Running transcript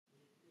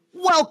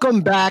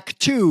Welcome back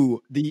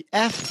to the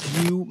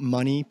FU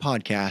Money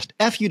Podcast.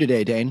 FU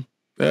today, Dane.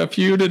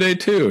 FU today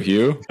too,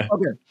 Hugh.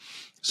 Okay.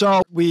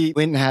 So we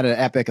went and had an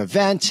epic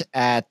event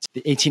at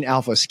the 18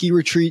 Alpha Ski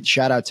Retreat.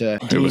 Shout out to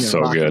Dean. It was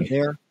so good.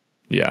 There.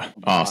 Yeah,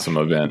 awesome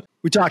event.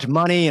 We talked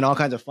money and all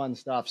kinds of fun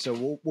stuff.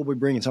 So we'll be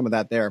bringing some of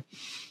that there.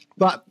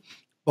 But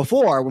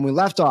before, when we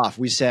left off,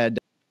 we said,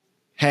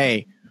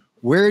 hey,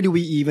 where do we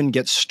even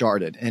get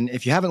started? And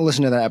if you haven't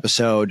listened to that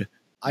episode,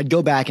 I'd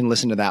go back and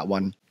listen to that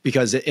one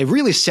because it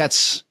really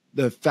sets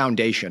the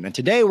foundation. And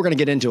today we're going to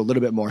get into a little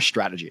bit more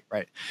strategy,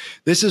 right?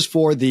 This is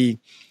for the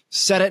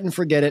set it and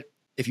forget it.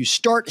 If you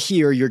start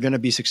here, you're going to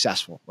be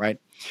successful, right?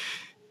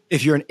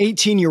 If you're an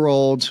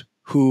 18-year-old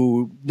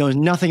who knows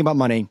nothing about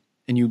money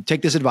and you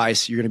take this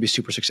advice, you're going to be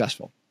super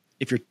successful.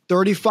 If you're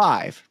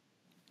 35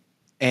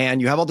 and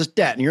you have all this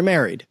debt and you're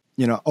married,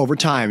 over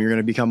time, you're going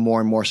to become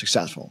more and more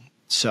successful.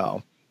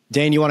 So,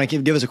 Dane, you want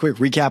to give us a quick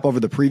recap over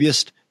the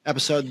previous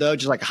episode, though,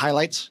 just like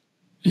highlights?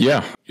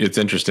 Yeah, it's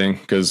interesting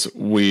because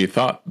we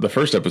thought the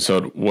first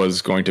episode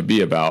was going to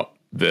be about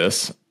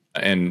this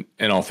and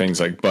all things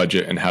like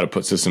budget and how to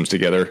put systems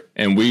together.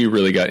 And we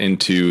really got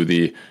into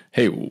the,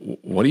 hey,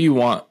 what do you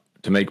want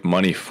to make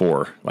money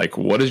for? Like,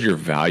 what is your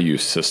value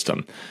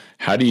system?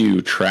 How do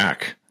you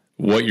track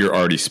what you're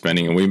already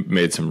spending? And we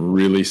made some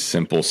really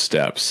simple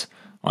steps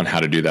on how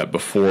to do that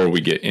before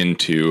we get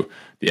into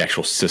the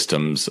actual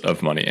systems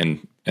of money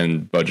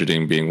and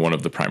budgeting being one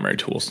of the primary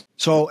tools.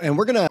 So, and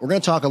we're gonna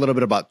talk a little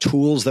bit about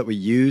tools that we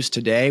use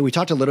today. We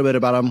talked a little bit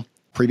about them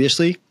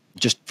previously,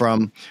 just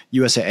from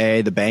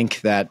USAA, the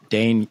bank that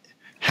Dane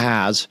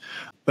has.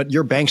 But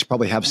your banks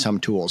probably have some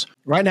tools.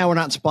 Right now, we're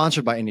not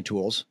sponsored by any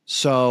tools,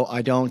 so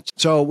I don't.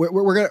 So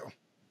we're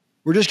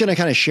just gonna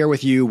kind of share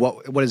with you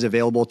what is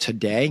available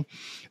today.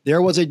 There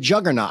was a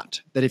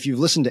juggernaut that if you've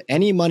listened to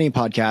any money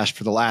podcast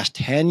for the last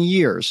 10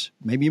 years,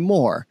 maybe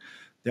more,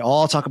 they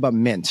all talk about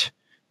Mint.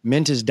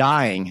 Mint is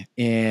dying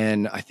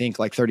in, I think,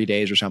 like 30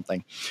 days or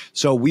something.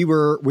 So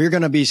we're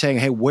going to be saying,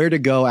 hey, where to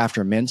go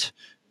after Mint?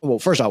 Well,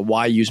 first off,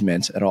 why use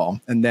Mint at all?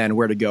 And then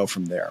where to go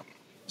from there.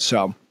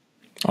 So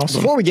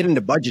awesome. Before we get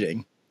into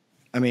budgeting,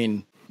 I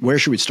mean, where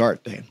should we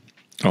start, Dan?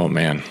 Oh,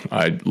 man,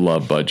 I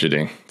love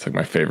budgeting. It's like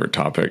my favorite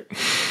topic.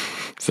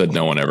 Said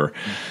no one ever.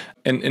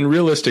 And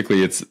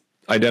realistically, it's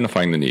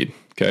identifying the need,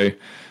 okay?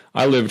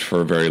 I lived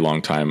for a very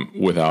long time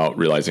without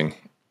realizing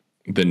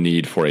the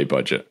need for a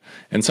budget.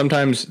 And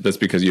sometimes that's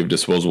because you have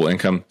disposable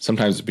income.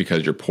 Sometimes it's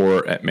because you're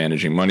poor at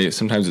managing money.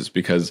 Sometimes it's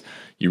because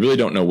you really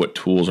don't know what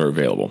tools are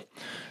available.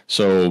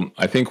 So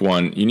I think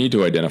one, you need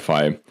to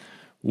identify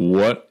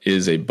what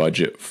is a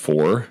budget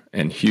for.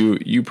 And Hugh,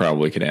 you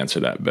probably could answer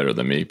that better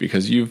than me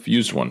because you've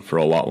used one for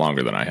a lot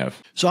longer than I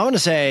have. So I'm going to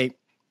say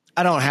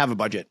I don't have a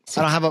budget.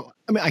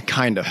 I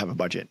kind of have a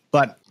budget,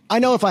 but I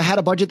know if I had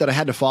a budget that I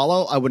had to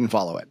follow, I wouldn't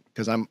follow it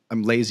because I'm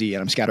lazy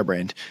and I'm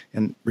scatterbrained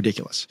and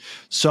ridiculous.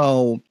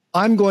 So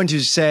I'm going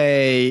to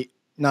say,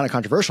 not a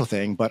controversial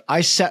thing, but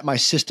I set my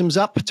systems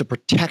up to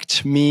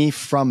protect me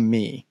from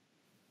me.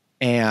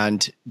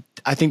 And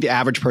I think the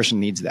average person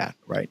needs that,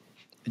 right?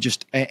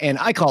 And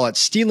I call it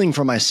stealing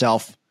from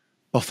myself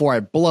before I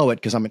blow it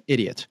because I'm an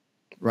idiot,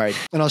 right?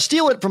 And I'll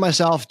steal it from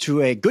myself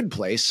to a good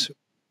place,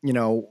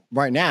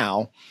 right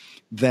now,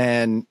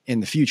 than in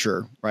the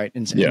future, right?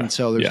 And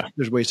so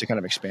there's ways to kind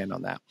of expand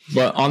on that.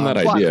 But on that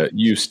idea,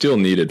 you still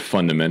needed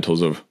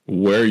fundamentals of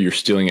where you're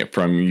stealing it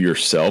from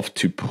yourself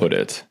to put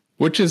it,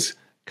 which is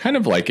kind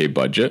of like a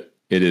budget.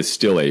 It is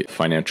still a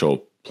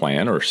financial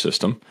plan or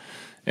system.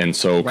 And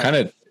so kind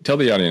of tell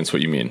the audience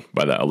what you mean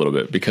by that a little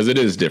bit, because it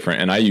is different.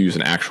 And I use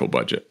an actual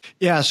budget.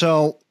 Yeah.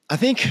 So I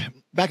think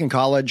back in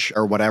college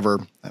or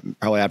whatever,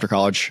 probably after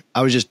college,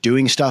 I was just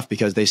doing stuff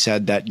because they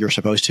said that you're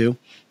supposed to.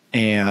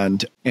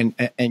 And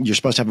you're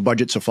supposed to have a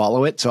budget, so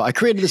follow it. So I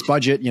created this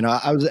budget.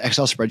 I was an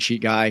Excel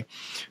spreadsheet guy.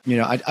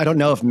 I don't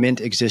know if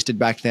Mint existed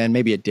back then.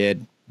 Maybe it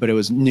did, but it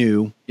was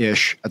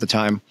new-ish at the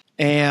time.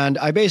 And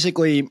I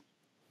basically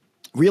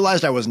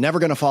realized I was never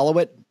going to follow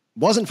it.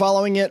 Wasn't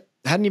following it.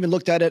 Hadn't even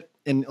looked at it.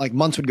 And like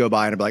months would go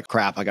by and I'd be like,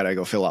 crap, I got to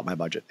go fill out my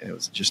budget. And it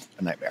was just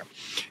a nightmare.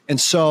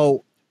 And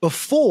so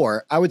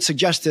before, I would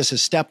suggest this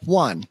as step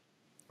one.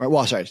 Right?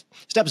 Well, sorry.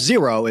 Step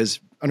 0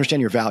 is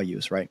understand your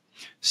values, right?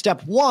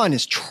 Step 1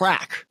 is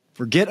track.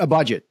 Forget a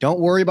budget. Don't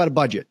worry about a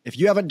budget. If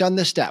you haven't done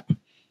this step,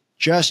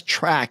 just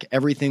track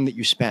everything that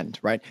you spend,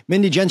 right?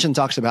 Mindy Jensen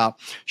talks about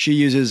she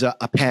uses a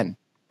pen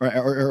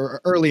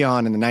or early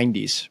on in the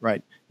 90s,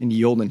 right? In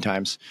the olden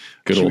times.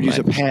 She would use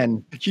a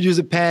pen. She'd use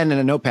a pen and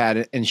a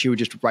notepad and she would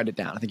just write it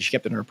down. I think she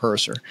kept it in her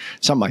purse or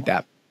something like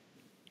that.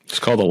 It's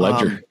called a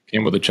ledger.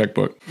 Came with a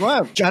checkbook.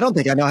 Well, I don't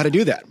think I know how to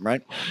do that,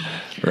 right?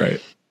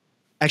 Right.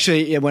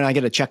 Actually, when I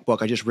get a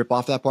checkbook, I just rip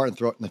off that part and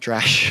throw it in the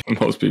trash.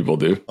 Most people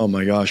do. Oh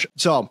my gosh.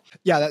 So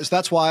yeah,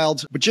 that's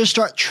wild. But just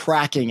start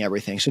tracking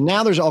everything. So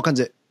now there's all kinds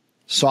of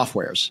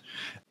softwares.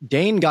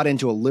 Dane got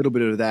into a little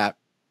bit of that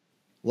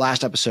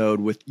last episode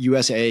with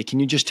USAA. Can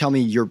you just tell me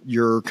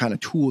your kind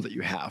of tool that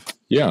you have?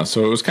 Yeah.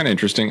 So it was kind of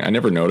interesting. I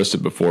never noticed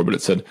it before, but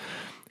it said,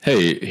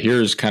 hey,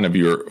 here's kind of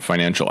your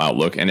financial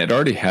outlook. And it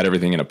already had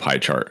everything in a pie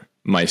chart,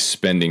 my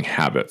spending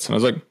habits. And I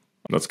was like,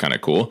 That's kind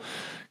of cool.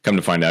 Come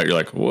to find out, you're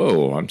like,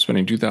 whoa, I'm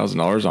spending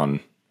 $2,000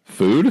 on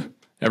food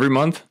every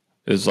month.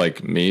 Is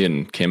like me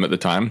and Kim at the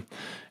time.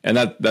 And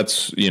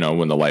that's,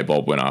 when the light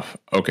bulb went off.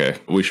 Okay,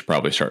 we should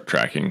probably start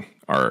tracking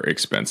our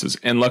expenses.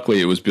 And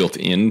luckily it was built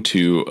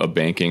into a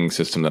banking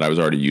system that I was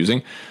already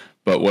using.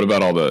 But what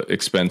about all the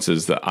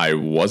expenses that I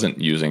wasn't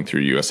using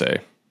through USA?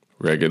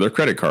 Regular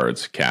credit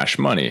cards, cash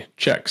money,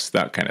 checks,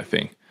 that kind of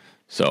thing.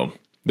 So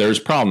there's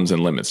problems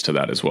and limits to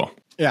that as well.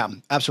 Yeah,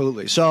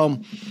 absolutely. So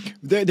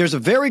there's a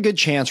very good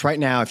chance right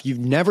now, if you've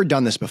never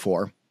done this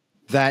before,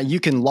 that you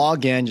can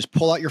log in, just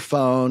pull out your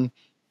phone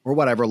or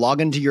whatever,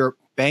 log into your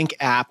bank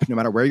app, no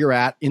matter where you're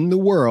at in the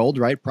world,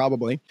 right?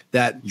 Probably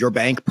that your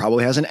bank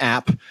probably has an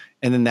app,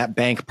 and then that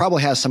bank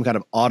probably has some kind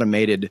of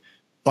automated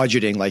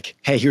budgeting, like,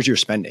 hey, here's your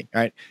spending,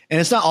 right?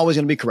 And it's not always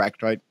going to be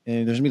correct, right?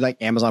 And there's going to be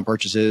like Amazon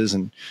purchases.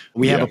 And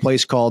we have a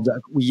place called,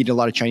 we eat a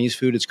lot of Chinese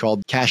food. It's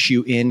called Cash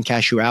You In,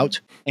 Cash You Out.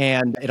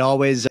 And it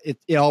always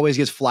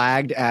gets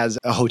flagged as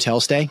a hotel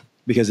stay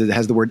because it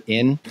has the word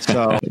in.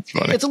 So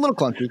it's a little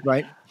clunky,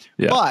 right?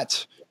 Yeah.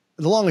 But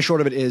the long and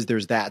short of it is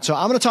there's that. So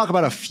I'm going to talk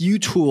about a few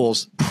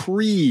tools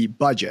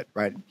pre-budget,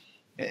 right?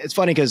 It's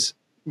funny because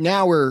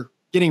now we're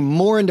getting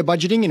more into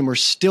budgeting and we're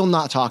still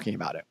not talking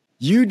about it.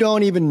 You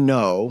don't even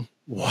know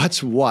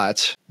what's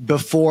what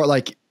before,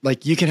 like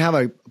you can have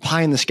a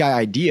pie in the sky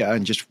idea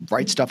and just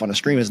write stuff on a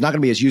screen. It's not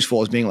going to be as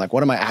useful as being like,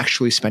 what am I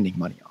actually spending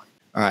money on?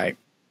 All right.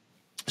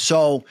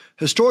 So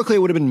historically it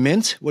would have been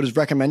Mint. What is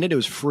recommended? It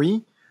was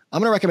free.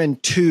 I'm going to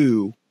recommend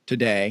 2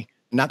 today,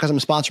 not because I'm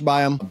sponsored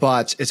by them,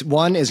 but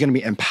one is going to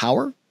be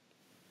Empower.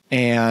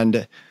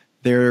 And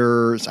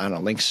there's, I don't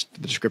know, links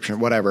to the description,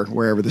 whatever,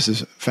 wherever this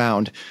is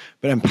found.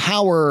 But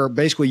Empower,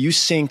 basically you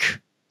sync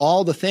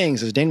all the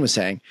things, as Dane was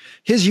saying.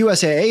 His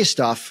USAA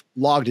stuff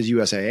logged his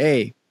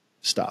USAA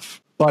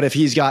stuff. But if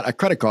he's got a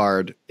credit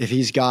card, if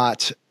he's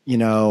got,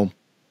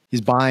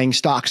 he's buying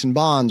stocks and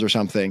bonds or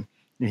something,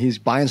 and he's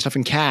buying stuff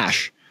in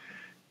cash,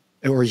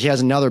 or he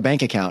has another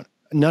bank account,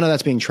 none of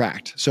that's being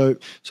tracked. So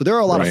there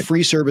are a lot of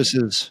free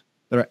services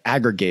that are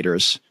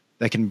aggregators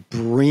that can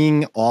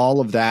bring all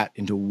of that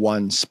into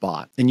one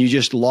spot. And you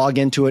just log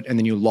into it, and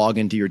then you log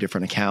into your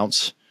different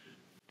accounts.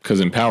 Because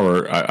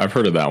Empower, I've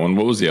heard of that one.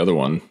 What was the other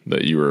one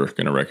that you were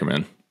going to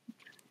recommend?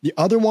 The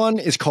other one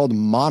is called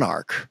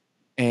Monarch.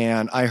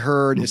 And I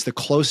heard it's the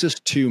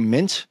closest to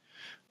Mint.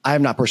 I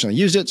have not personally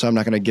used it, so I'm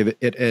not going to give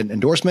it an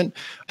endorsement.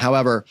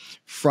 However,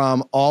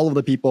 from all of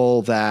the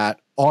people that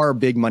are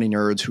big money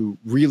nerds who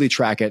really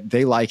track it,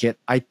 they like it.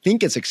 I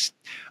think I'm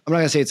not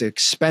going to say it's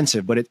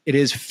expensive, but it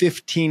is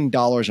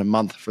 $15 a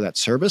month for that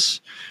service.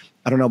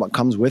 I don't know what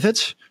comes with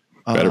it.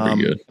 Better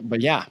be good.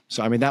 But yeah,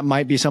 so I mean, that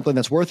might be something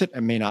that's worth it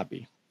and may not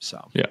be.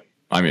 So yeah,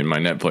 I mean, my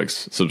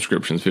Netflix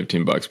subscription is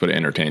 $15, but it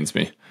entertains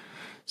me.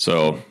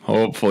 So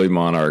hopefully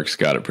Monarch's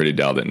got it pretty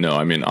dialed in. No,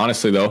 I mean,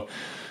 honestly though,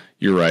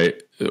 you're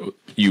right.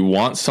 You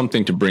want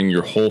something to bring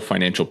your whole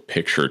financial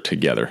picture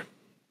together,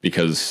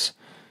 because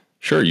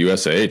sure,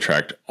 USA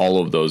tracked all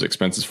of those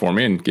expenses for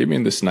me and gave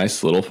me this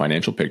nice little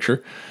financial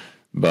picture.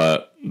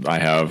 But I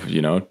have,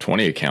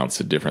 20 accounts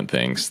of different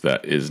things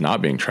that is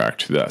not being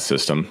tracked through that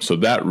system. So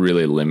that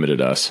really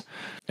limited us,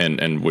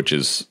 and which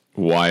is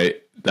why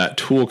that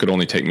tool could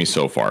only take me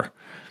so far.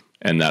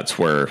 And that's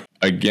where,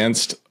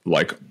 against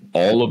like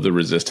all of the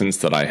resistance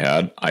that I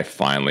had, I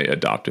finally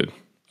adopted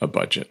a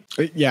budget.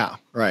 Yeah,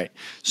 right.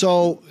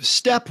 So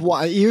step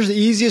one, here's the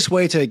easiest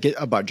way to get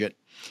a budget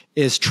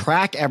is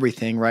track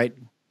everything, right?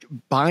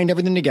 Bind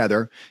everything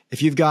together.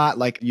 If you've got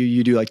like,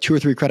 you do like 2 or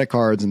 3 credit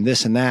cards and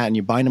this and that, and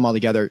you bind them all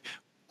together,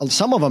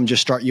 some of them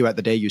just start you at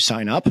the day you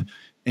sign up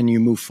and you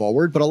move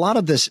forward. But a lot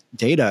of this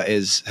data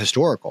is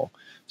historical.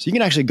 So you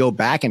can actually go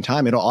back in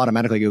time. It'll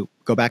automatically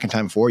go back in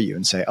time for you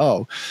and say,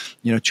 oh,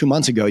 2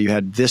 months ago, you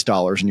had this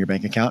dollars in your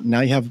bank account. And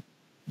now you have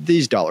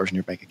these dollars in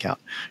your bank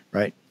account,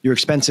 right? Your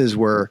expenses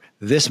were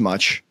this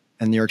much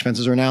and your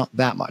expenses are now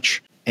that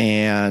much.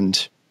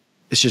 And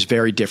it's just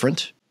very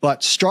different.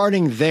 But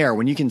starting there,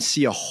 when you can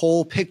see a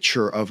whole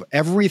picture of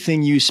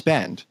everything you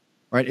spend,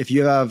 right? If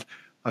you have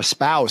a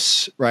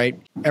spouse, right?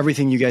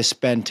 Everything you guys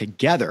spend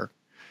together,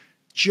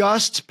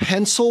 just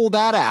pencil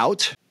that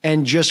out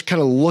and just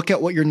kind of look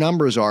at what your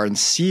numbers are and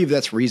see if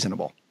that's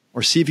reasonable,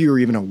 or see if you were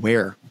even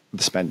aware of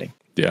the spending.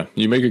 Yeah,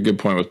 you make a good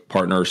point with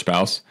partner or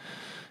spouse.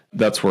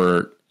 That's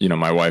where,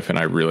 my wife and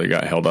I really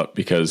got held up,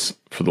 because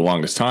for the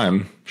longest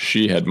time,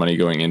 she had money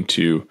going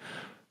into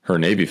her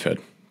Navy Fed.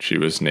 She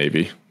was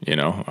Navy,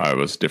 I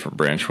was different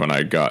branch when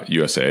I got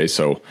USA.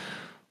 So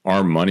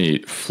our money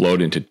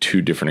flowed into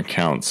 2 different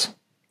accounts,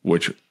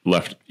 which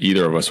left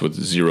either of us with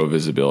zero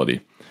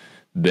visibility.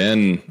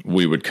 Then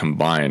we would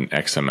combine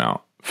X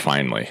amount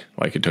finally.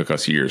 Like, it took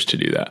us years to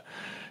do that,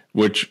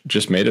 which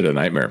just made it a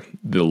nightmare.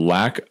 The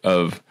lack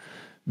of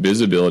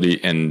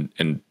visibility and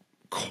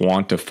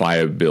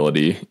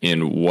quantifiability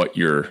in what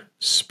you're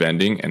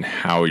spending and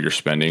how you're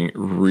spending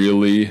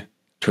really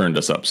turned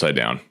us upside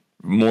down,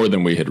 more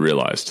than we had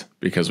realized,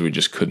 because we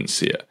just couldn't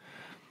see it.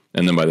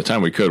 And then by the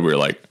time we could, we were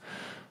like,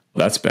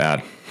 that's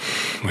bad.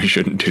 We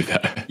shouldn't do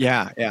that.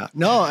 Yeah.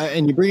 No,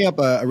 and you bring up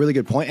a really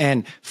good point.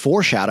 And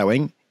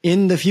foreshadowing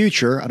in the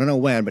future, I don't know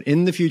when, but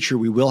in the future,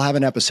 we will have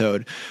an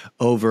episode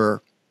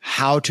over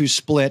how to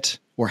split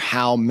or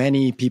how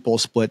many people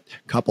split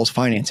couples'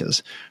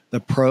 finances, the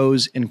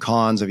pros and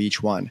cons of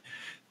each one.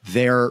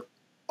 There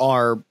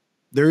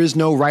is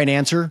no right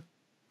answer.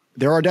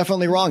 There are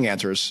definitely wrong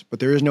answers, but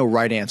there is no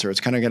right answer. It's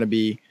kind of going to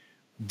be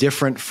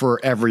different for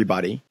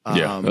everybody.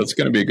 Yeah, that's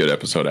going to be a good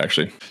episode,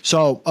 actually.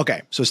 So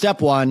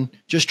step one,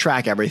 just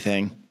track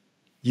everything.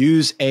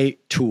 Use a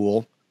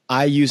tool.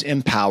 I use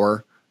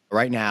Empower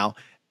right now.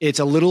 It's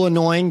a little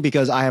annoying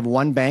because I have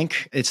one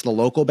bank. It's the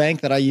local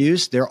bank that I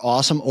use. They're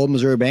awesome. Old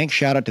Missouri Bank.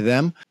 Shout out to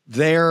them.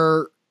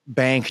 Their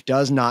bank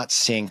does not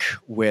sync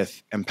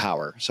with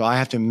Empower. So I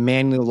have to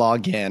manually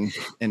log in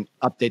and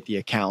update the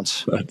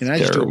accounts. That's and I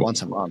just do it terrible.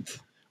 once a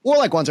month or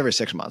like once every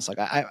 6 months. Like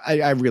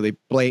I really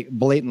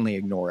blatantly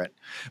ignore it.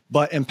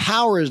 But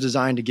Empower is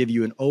designed to give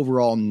you an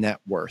overall net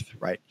worth,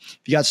 right? If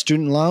you got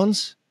student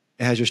loans,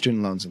 it has your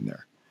student loans in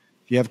there.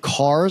 If you have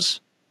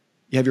cars,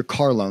 you have your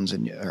car loans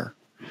in there.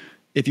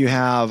 If you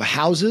have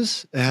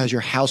houses, it has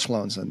your house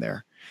loans in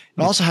there.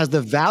 It also has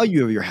the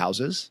value of your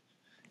houses,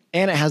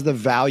 and it has the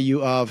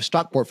value of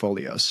stock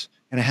portfolios,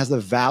 and it has the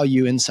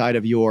value inside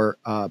of your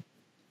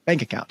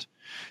bank account.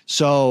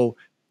 So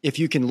if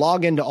you can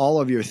log into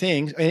all of your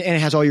things, and it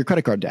has all your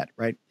credit card debt,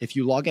 right? If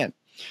you log in,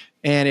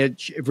 and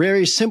it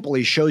very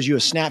simply shows you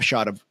a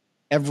snapshot of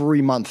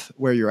every month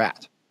where you're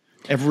at,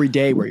 every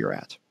day where you're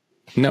at.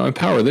 Now,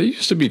 Empower, they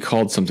used to be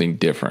called something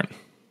different.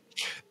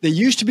 They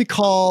used to be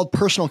called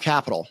Personal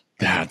Capital.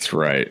 That's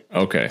right.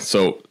 Okay.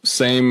 So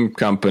same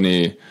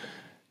company,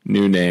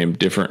 new name,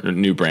 different,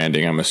 new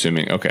branding, I'm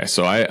assuming. Okay.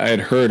 So I had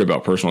heard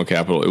about Personal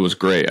Capital. It was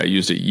great. I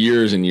used it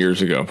years and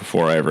years ago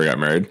before I ever got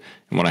married.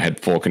 And when I had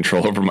full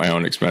control over my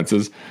own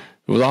expenses,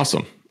 it was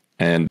awesome.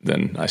 And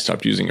then I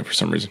stopped using it for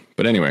some reason.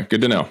 But anyway,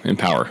 good to know.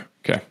 Empower.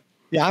 Okay.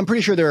 Yeah, I'm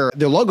pretty sure their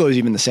logo is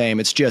even the same.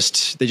 It's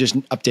just they just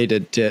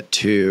updated it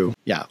to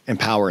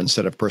Empower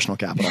instead of Personal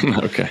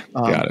Capital. Okay,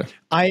 got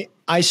it.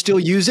 I still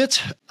use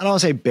it. I don't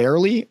want to say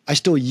barely. I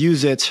still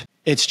use it.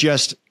 It's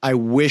just I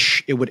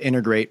wish it would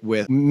integrate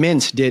with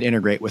Mint. Did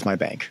integrate with my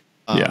bank.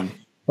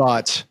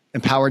 But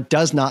Empower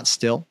does not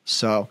still.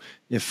 So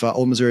if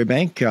Old Missouri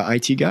Bank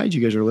IT guys,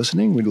 you guys are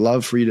listening, we'd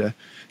love for you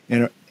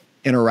to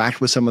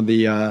interact with some of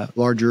the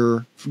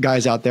larger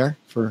guys out there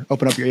for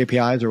open up your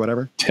APIs or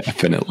whatever.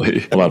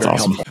 Definitely. Well, that's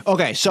awesome. Helpful.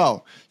 Okay.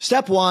 So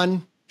step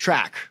one,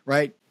 track,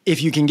 right?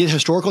 If you can get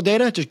historical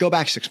data, just go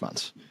back 6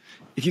 months.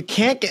 If you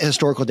can't get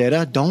historical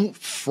data, don't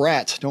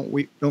fret.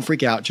 Don't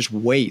freak out. Just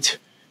wait.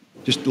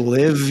 Just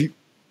live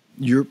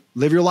your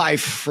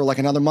life for like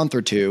another month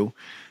or two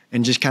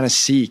and just kind of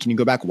see, can you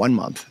go back 1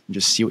 month and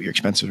just see what your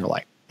expenses are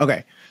like?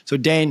 Okay. So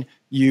Dane,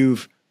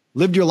 you've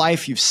lived your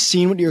life. You've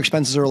seen what your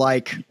expenses are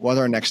like. What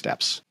are our next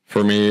steps?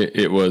 For me,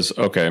 it was,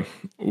 okay,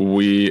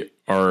 we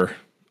are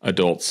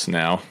adults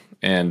now.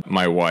 And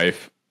my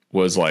wife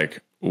was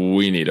like,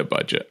 we need a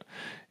budget.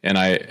 And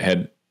I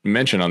had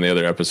mentioned on the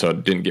other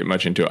episode, didn't get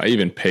much into it. I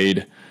even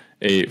paid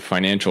a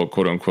financial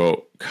quote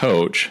unquote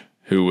coach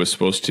who was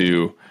supposed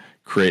to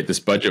create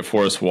this budget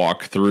for us,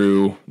 walk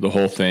through the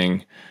whole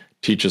thing,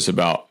 teach us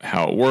about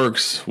how it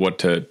works, what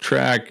to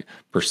track,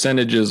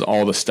 percentages,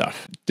 all the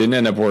stuff. Didn't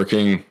end up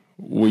working.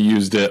 We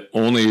used it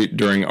only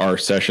during our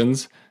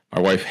sessions.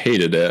 My wife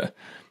hated it.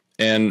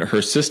 And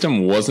her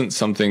system wasn't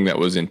something that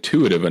was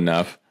intuitive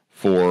enough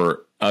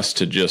for us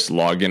to just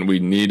log in. We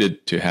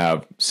needed to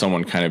have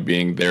someone kind of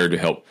being there to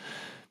help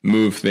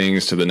move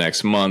things to the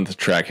next month,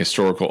 track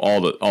historical,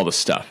 all the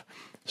stuff.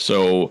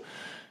 So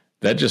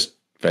that just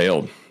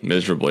failed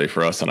miserably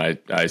for us, and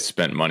I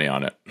spent money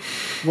on it.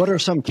 What are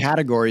some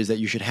categories that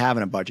you should have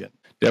in a budget?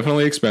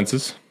 Definitely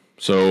expenses.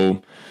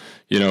 So,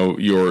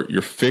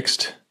 your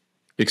fixed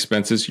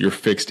expenses, your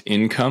fixed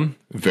income,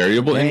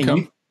 variable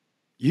income.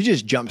 You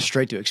just jumped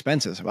straight to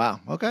expenses. Wow.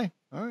 Okay.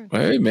 All right.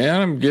 Hey man,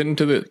 I'm getting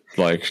to the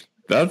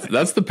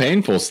that's the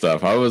painful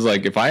stuff. I was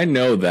like, if I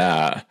know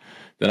that,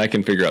 then I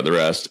can figure out the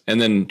rest. And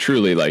then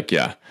truly,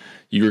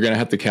 you're going to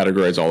have to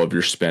categorize all of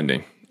your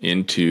spending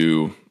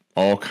into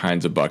all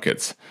kinds of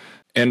buckets.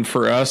 And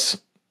for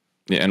us,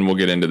 and we'll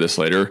get into this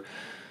later,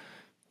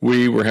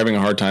 we were having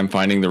a hard time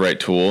finding the right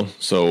tool.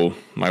 So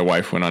my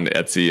wife went on to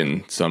Etsy,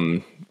 and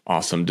some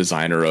awesome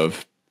designer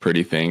of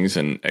pretty things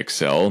and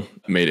Excel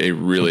made a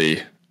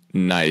really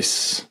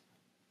nice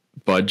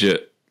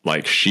budget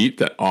sheet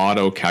that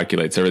auto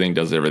calculates everything,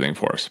 does everything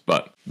for us.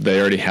 But they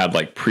already had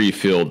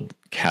pre-filled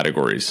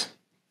categories.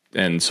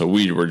 And so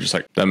we were just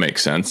like, that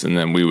makes sense. And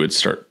then we would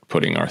start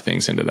putting our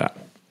things into that.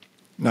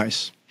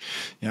 Nice.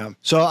 Yeah.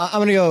 So I'm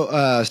going to go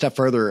a step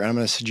further, and I'm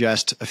going to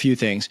suggest a few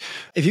things.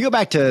 If you go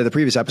back to the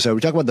previous episode, we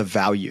talked about the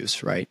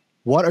values, right?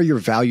 What are your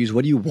values?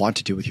 What do you want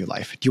to do with your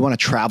life? Do you want to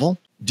travel?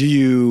 Do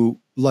you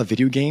love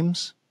video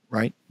games,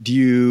 right? Do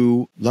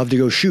you love to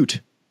go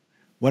shoot?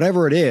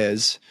 Whatever it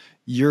is,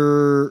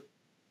 you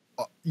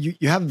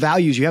have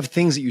values. You have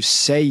things that you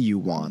say you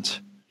want.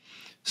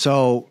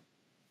 So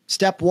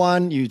step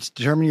one, you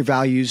determine your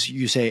values.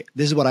 You say,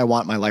 this is what I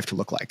want my life to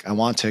look like. I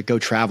want to go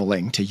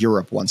traveling to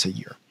Europe once a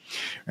year,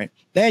 right?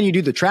 Then you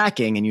do the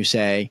tracking and you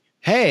say,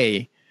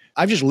 hey,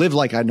 I've just lived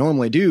like I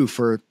normally do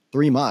for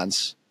 3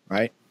 months,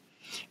 right?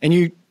 And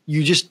you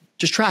just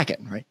track it,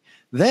 right?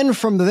 Then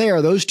from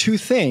there, those two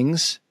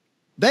things,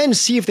 then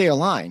see if they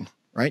align,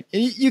 right?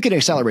 And you can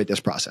accelerate this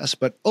process,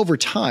 but over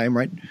time,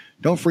 right?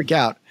 Don't freak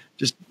out.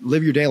 Just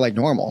live your day like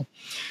normal.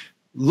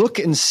 Look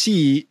and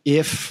see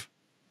if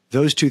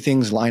those two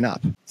things line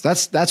up. So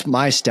that's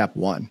my step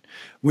one.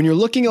 When you're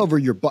looking over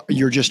when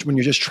you're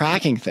just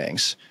tracking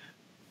things,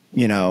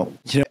 I know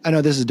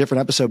this is a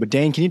different episode, but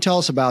Dane, can you tell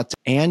us about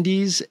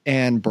Andes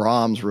and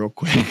Brahms real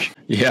quick?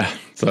 Yeah.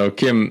 So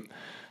Kim,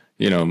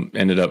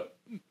 ended up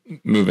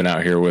moving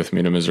out here with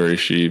me to Missouri.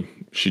 She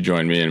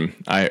joined me, and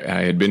I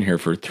had been here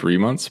for 3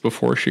 months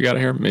before she got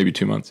here, maybe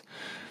 2 months.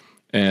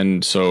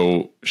 And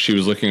so she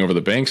was looking over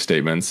the bank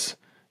statements,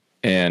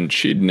 and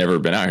she'd never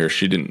been out here.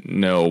 She didn't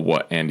know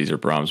what Andes or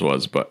Brahms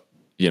was, but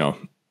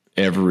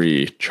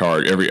every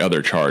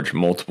other charge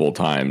multiple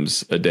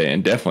times a day,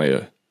 and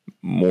definitely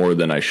more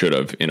than I should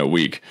have in a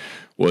week,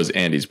 was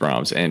Andes,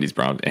 Brahms, Andes,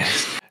 Brahms.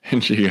 Andes.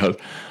 And she goes,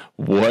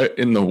 "What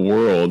in the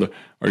world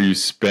are you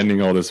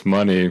spending all this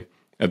money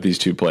at these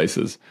two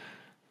places?"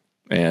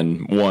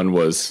 And one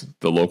was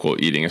the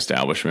local eating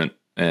establishment,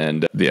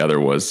 and the other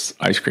was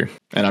ice cream.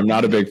 And I'm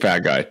not a big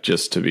fat guy,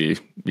 just to be,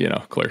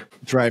 clear.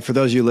 That's right. For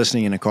those of you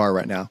listening in a car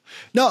right now.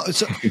 No.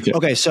 So,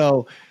 okay.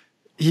 So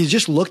he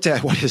just looked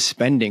at what his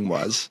spending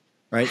was,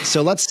 right?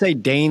 So let's say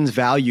Dane's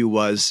value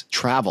was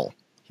travel.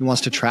 He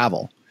wants to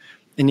travel,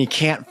 and he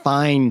can't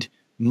find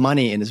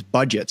money in his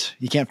budget.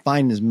 He can't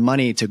find his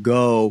money to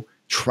go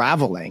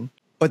traveling.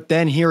 But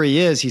then here he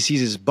is, he sees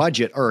his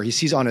budget, or he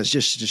sees on his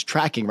just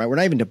tracking, right? We're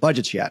not even to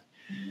budgets yet.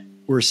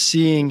 We're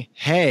seeing,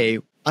 hey,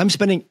 I'm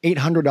spending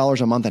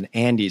 $800 a month on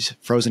Andes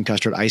frozen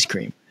custard ice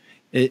cream.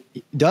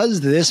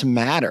 Does this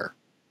matter,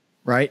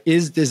 right?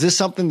 Is this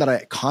something that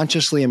I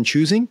consciously am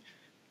choosing,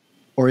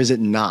 or is it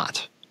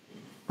not,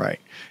 right?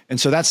 And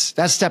so that's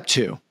step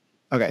two.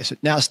 Okay, so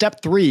now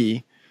step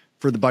three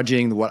for the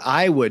budgeting, what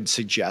I would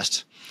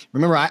suggest,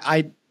 remember,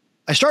 I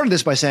started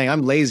this by saying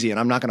I'm lazy and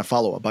I'm not going to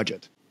follow a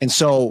budget. And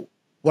so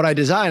what I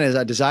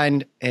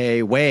designed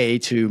a way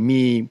to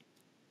me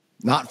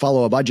not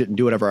follow a budget and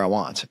do whatever I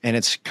want. And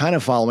it's kind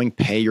of following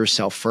pay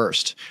yourself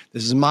first.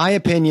 This is my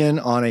opinion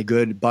on a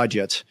good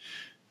budget,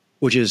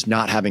 which is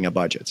not having a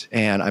budget.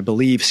 And I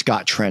believe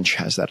Scott Trench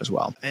has that as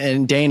well.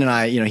 And Dane and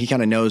I, he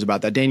kind of knows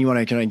about that. Dane, you want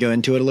to kind of go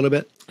into it a little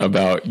bit?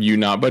 About you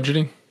not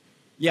budgeting?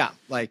 Yeah,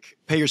 like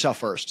pay yourself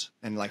first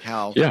and like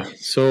how. Yeah,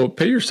 so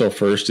pay yourself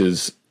first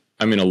is,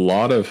 a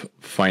lot of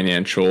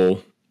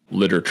financial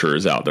literature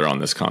is out there on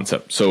this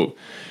concept. So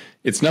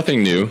it's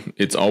nothing new.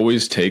 It's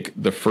always take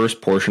the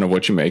first portion of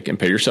what you make and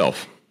pay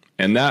yourself.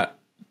 And that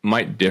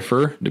might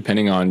differ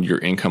depending on your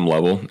income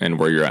level and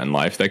where you're at in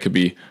life. That could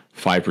be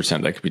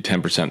 5%, that could be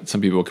 10%.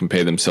 Some people can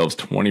pay themselves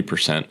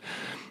 20%.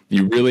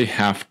 You really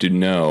have to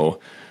know,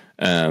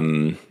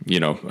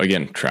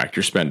 again, track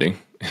your spending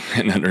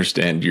and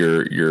understand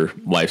your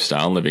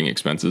lifestyle and living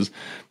expenses.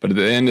 But at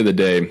the end of the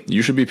day,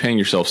 you should be paying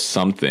yourself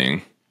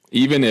something.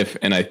 Even if,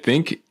 and I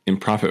think in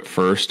Profit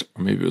First,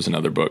 or maybe it was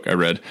another book I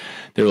read,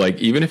 they're like,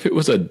 even if it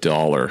was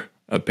 $1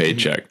 a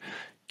paycheck,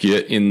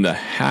 get in the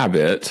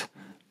habit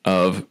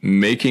of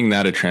making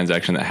that a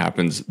transaction that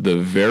happens the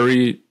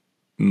very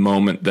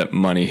moment that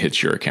money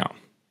hits your account.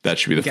 That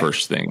should be the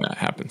first thing that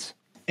happens.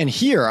 And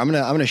here, I'm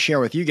gonna share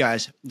with you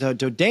guys,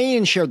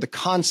 Dane shared the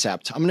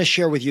concept. I'm going to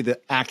share with you the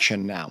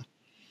action now.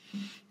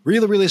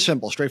 Really, really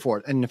simple,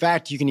 straightforward. And in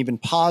fact, you can even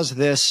pause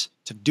this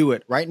to do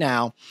it right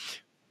now.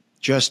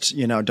 Just,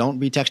 don't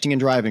be texting and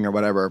driving or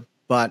whatever,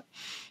 but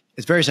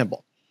it's very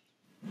simple.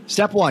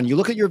 Step one, you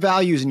look at your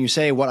values and you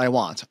say what I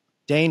want.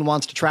 Dane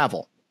wants to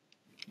travel.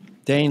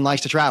 Dane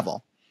likes to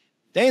travel.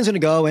 Dane's going to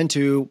go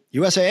into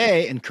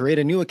USAA and create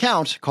a new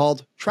account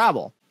called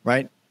travel,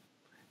 right?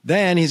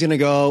 Then he's going to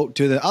go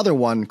to the other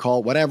one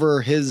called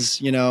whatever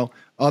his,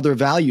 other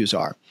values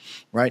are,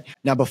 right?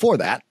 Now, before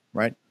that,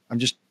 right, I'm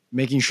just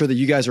making sure that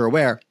you guys are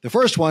aware. The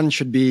first one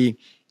should be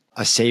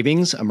a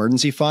savings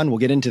emergency fund. We'll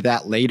get into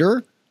that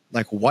later.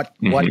 Like what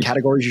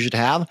categories you should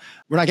have.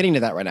 We're not getting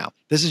to that right now.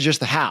 This is just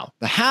the how.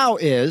 The how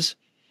is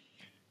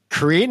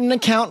create an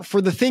account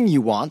for the thing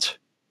you want,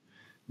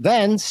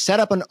 then set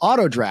up an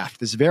auto draft.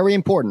 This is very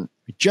important.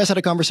 We just had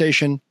a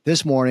conversation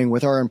this morning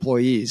with our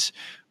employees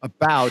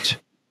about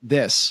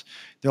this.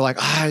 They're like,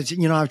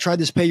 I've tried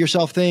this pay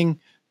yourself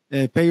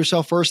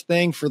first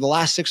thing for the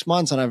last 6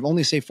 months, and I've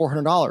only saved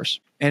 $400.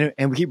 And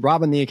we keep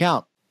robbing the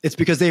account. It's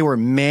because they were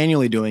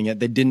manually doing it.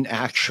 They didn't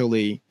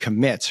actually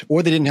commit,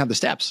 or they didn't have the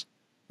steps.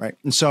 Right.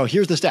 And so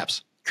here's the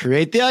steps.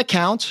 Create the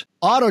account,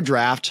 auto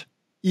draft,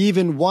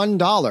 even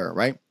 $1,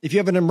 right? If you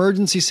have an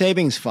emergency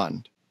savings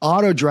fund,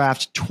 auto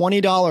draft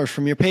 $20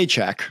 from your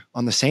paycheck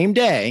on the same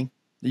day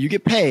that you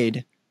get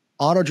paid,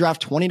 auto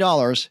draft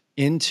 $20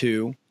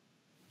 into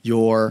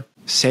your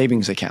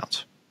savings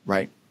account,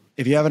 right?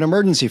 If you have an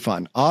emergency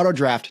fund, auto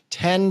draft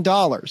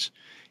 $10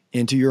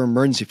 into your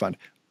emergency fund.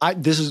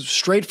 This is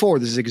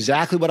straightforward. This is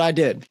exactly what I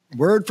did.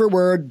 Word for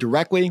word,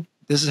 directly.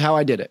 This is how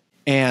I did it.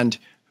 And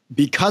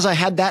because I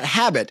had that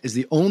habit is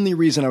the only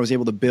reason I was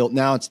able to build.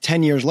 Now it's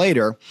 10 years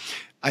later.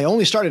 I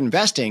only started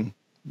investing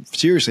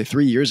seriously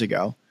 3 years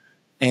ago.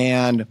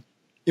 And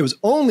it was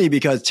only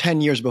because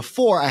 10 years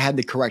before I had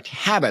the correct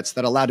habits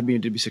that allowed me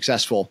to be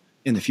successful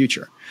in the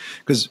future.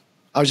 Because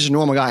I was just a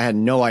normal guy. I had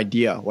no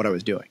idea what I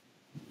was doing.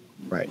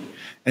 Right.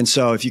 And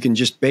so if you can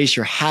just base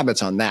your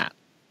habits on that.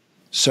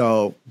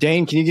 So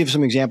Dane, can you give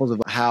some examples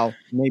of how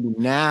maybe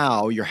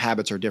now your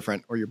habits are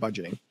different or your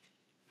budgeting?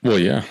 Well,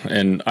 yeah.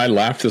 And I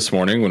laughed this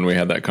morning when we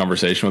had that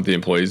conversation with the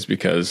employees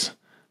because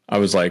I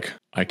was like,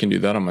 I can do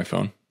that on my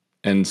phone.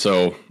 And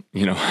so,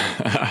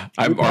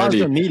 I'm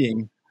already our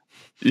meeting.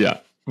 Yeah.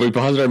 We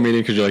paused our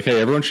meeting because you're like, hey,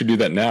 everyone should do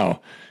that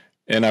now.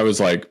 And I was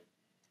like,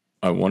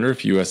 I wonder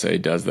if USA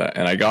does that.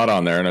 And I got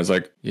on there and I was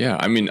like, yeah,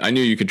 I mean, I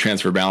knew you could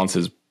transfer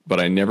balances, but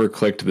I never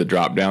clicked the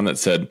drop down that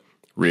said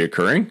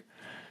reoccurring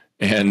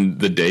and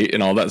the date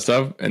and all that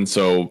stuff. And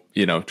so,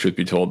 truth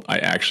be told, I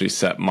actually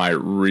set my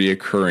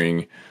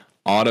reoccurring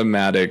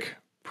automatic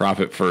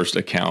profit first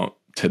account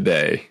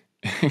today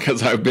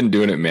because I've been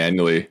doing it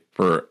manually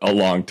for a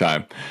long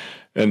time.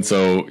 And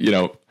so,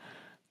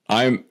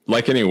 I'm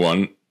like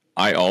anyone,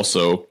 I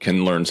also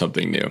can learn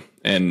something new.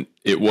 And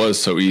it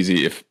was so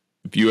easy. If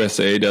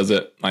USA does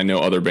it, I know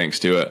other banks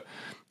do it.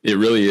 It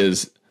really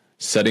is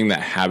setting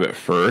that habit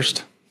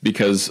first,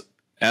 because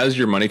as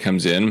your money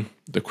comes in,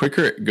 the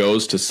quicker it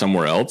goes to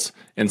somewhere else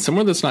and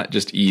somewhere that's not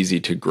just easy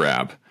to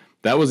grab.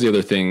 That was the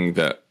other thing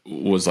that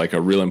was like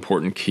a real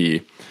important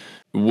key.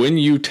 When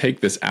you take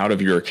this out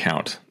of your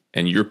account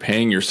and you're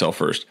paying yourself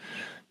first,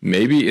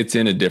 maybe it's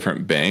in a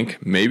different bank,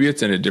 maybe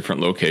it's in a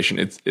different location.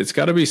 It's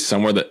got to be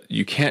somewhere that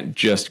you can't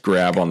just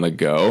grab on the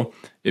go.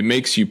 It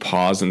makes you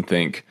pause and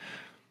think,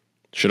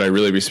 should I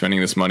really be spending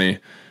this money?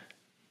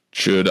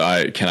 Can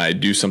I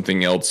do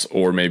something else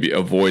or maybe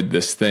avoid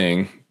this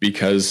thing?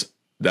 Because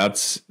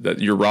that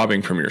you're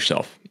robbing from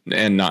yourself,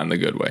 and not in the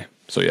good way.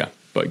 So yeah,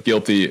 but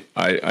guilty.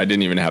 I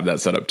didn't even have that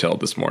set up till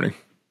this morning.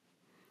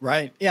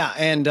 Right. Yeah.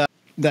 And I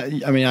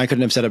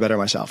couldn't have said it better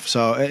myself.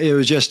 So it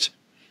was just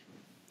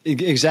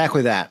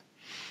exactly that.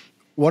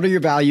 What are your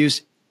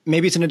values?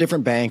 Maybe it's in a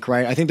different bank,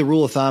 right? I think the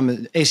rule of thumb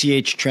is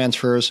ACH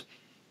transfers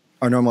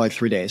are normally like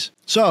 3 days.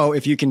 So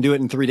if you can do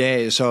it in 3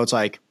 days, so it's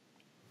like,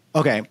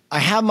 okay, I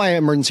have my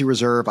emergency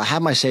reserve. I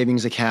have my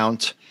savings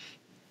account.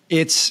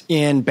 It's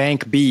in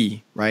bank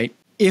B, right?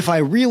 If I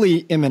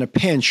really am in a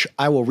pinch,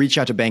 I will reach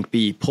out to bank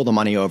B, pull the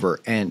money over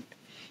and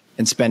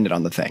spend it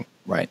on the thing,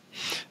 right?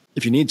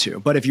 If you need to.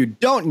 But if you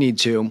don't need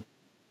to,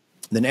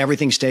 then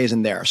everything stays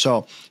in there.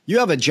 So you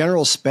have a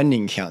general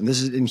spending account.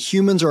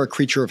 Humans are a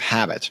creature of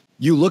habit.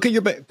 You look at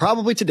your,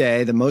 probably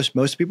today, the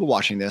most people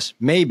watching this,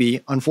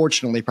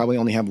 unfortunately, probably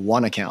only have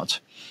one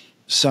account.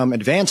 Some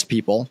advanced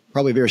people,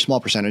 probably a very small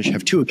percentage,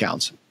 have two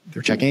accounts,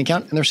 their checking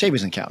account and their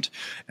savings account.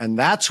 And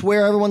that's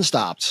where everyone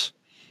stops.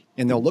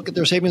 And they'll look at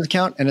their savings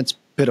account and it's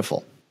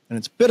pitiful. And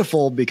it's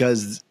pitiful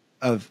because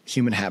of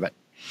human habit.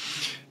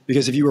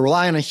 Because if you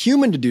rely on a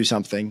human to do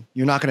something,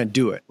 you're not going to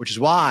do it, which is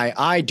why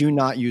I do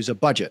not use a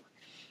budget.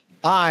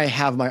 I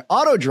have my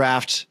auto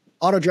draft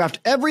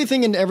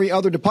everything in every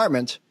other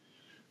department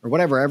or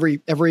whatever,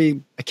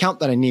 every account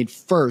that I need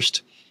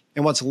first.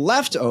 And what's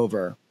left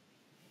over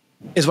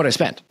is what I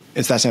spent.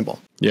 It's that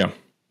simple. Yeah.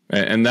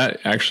 And that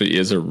actually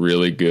is a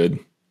really good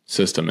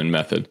system and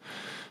method.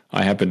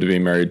 I happen to be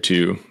married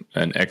to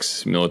an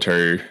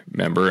ex-military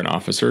member, an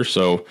officer.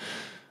 So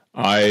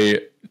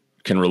I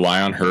can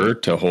rely on her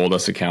to hold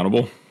us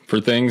accountable for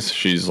things.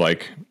 She's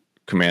like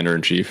commander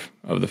in chief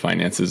of the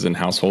finances and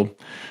household.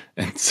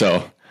 And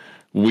so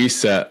we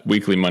set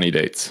weekly money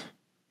dates.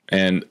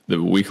 And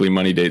the weekly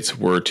money dates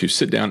were to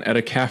sit down at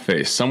a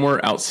cafe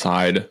somewhere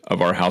outside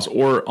of our house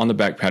or on the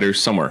back patio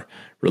somewhere,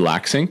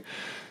 relaxing,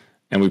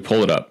 and we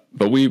pull it up.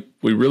 But we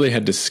really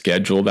had to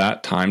schedule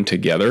that time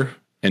together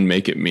and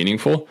make it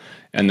meaningful.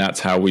 And that's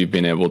how we've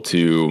been able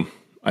to,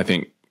 I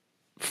think,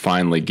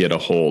 finally get a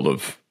hold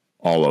of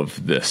all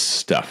of this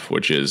stuff,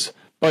 which is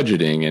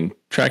budgeting and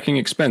tracking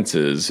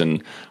expenses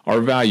and our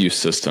value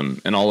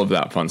system and all of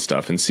that fun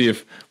stuff, and see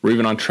if we're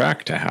even on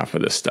track to half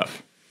of this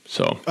stuff.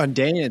 So,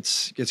 Dane,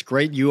 it's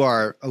great. You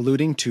are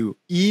alluding to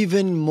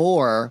even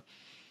more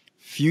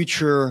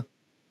future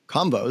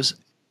combos.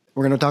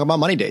 We're going to talk about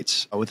money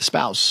dates with a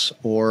spouse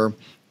or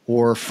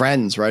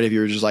friends, right? If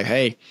you're just like,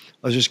 hey,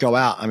 let's just go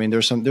out. I mean,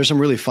 there's some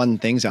really fun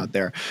things out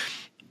there,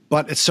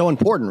 but it's so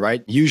important,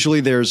 right? Usually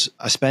there's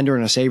a spender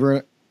and a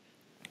saver.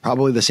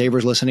 Probably the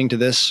saver's listening to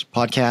this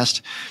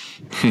podcast.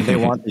 They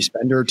want the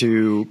spender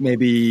to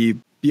maybe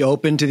be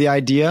open to the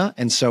idea.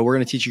 And so we're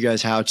going to teach you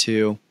guys how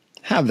to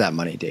have that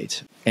money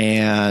date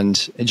and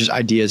just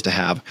ideas to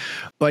have.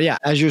 But yeah,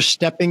 as you're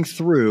stepping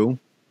through,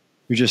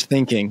 you're just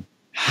thinking,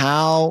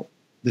 how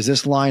does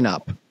this line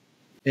up?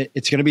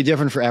 It's going to be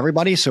different for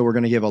everybody. So we're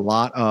going to give a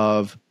lot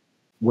of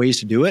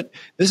ways to do it.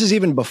 This is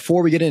even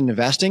before we get into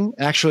investing.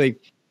 Actually,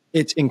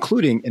 it's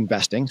including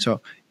investing.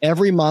 So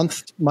every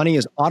month, money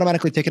is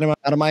automatically taken out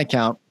of my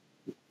account.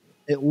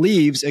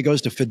 It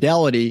goes to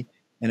Fidelity,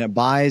 and it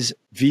buys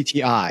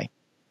VTI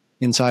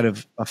inside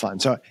of a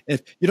fund. So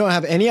if you don't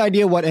have any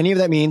idea what any of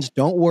that means,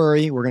 don't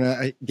worry. We're going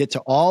to get to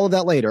all of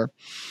that later.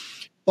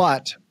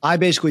 But I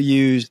basically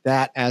use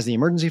that as the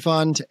emergency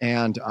fund,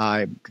 and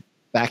I'm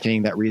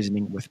backing that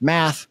reasoning with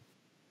math.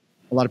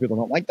 A lot of people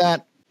don't like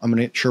that.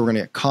 I'm sure we're going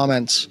to get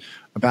comments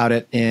about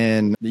it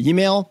in the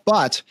email,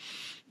 but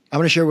I'm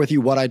going to share with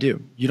you what I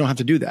do. You don't have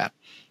to do that.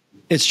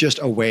 It's just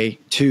a way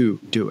to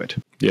do it.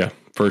 Yeah,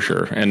 for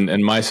sure.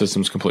 And my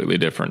system's completely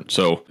different.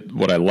 So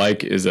what I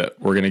like is that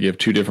we're going to give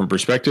two different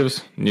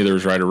perspectives. Neither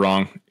is right or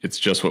wrong. It's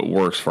just what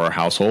works for our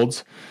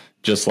households.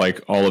 Just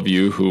like all of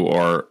you who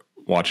are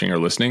watching or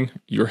listening,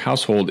 your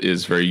household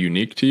is very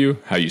unique to you,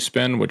 how you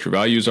spend, what your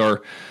values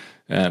are,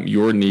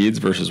 your needs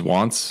versus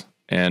wants.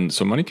 And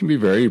so money can be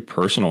very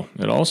personal.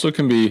 It also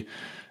can be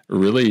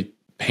really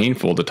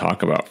painful to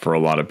talk about for a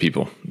lot of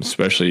people,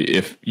 especially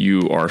if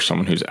you are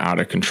someone who's out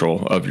of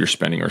control of your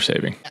spending or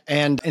saving.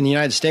 And in the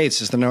United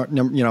States, is one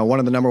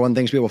of the number one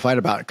things people fight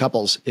about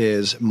couples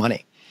is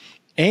money.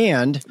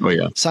 And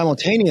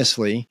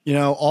simultaneously,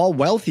 all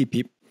wealthy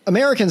people,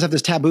 Americans have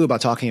this taboo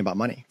about talking about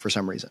money for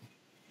some reason.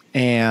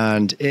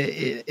 And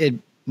it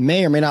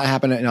may or may not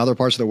happen in other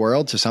parts of the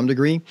world to some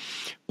degree.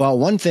 But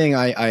one thing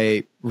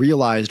I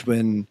realized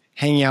when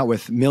hanging out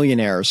with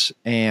millionaires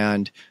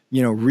and,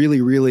 really,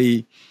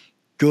 really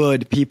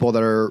good people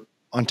that are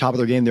on top of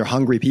their game, they're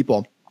hungry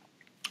people.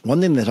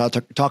 One thing that I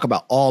talk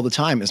about all the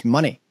time is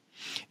money.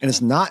 And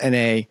it's not in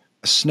a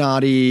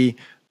snotty,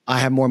 I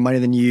have more money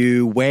than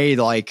you way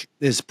like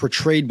is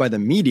portrayed by the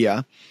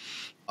media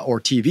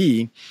or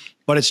TV,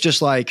 but it's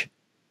just like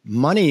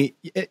money.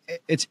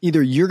 It's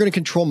either you're going to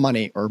control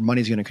money or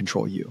money's going to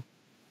control you.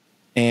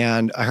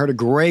 And I heard a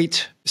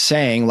great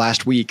saying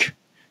last week,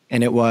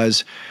 and it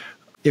was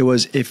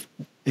if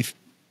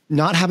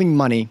not having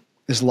money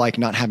is like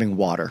not having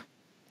water.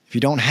 If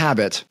you don't have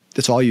it,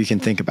 that's all you can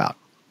think about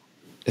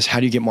is how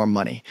do you get more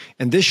money?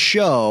 And this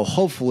show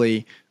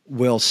hopefully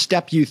will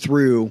step you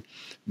through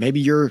maybe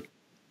you're,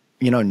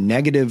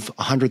 negative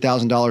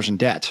 $100,000 in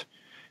debt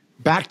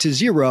back to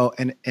zero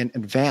and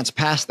advance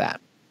past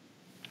that.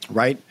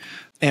 Right.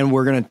 And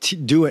we're going to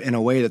do it in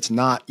a way that's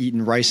not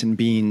eating rice and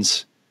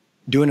beans,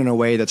 do it in a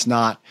way that's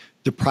not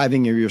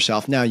depriving you of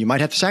yourself. Now you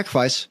might have to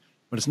sacrifice,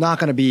 but it's not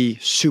going to be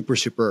super,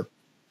 super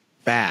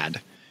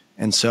bad.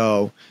 And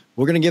so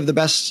we're going to give the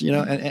best, and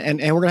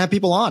we're going to have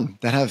people on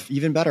that have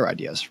even better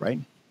ideas. Right.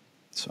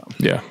 So,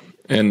 yeah.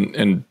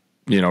 And,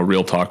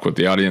 real talk with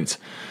the audience.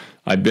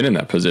 I've been in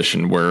that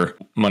position where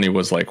money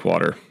was like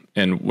water.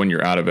 And when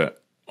you're out of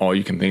it, all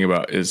you can think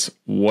about is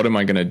what am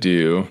I going to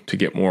do to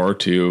get more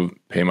to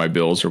pay my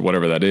bills or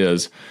whatever that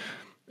is?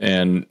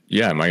 And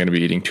am I going to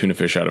be eating tuna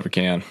fish out of a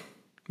can?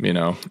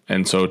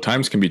 And so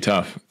times can be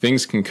tough.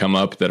 Things can come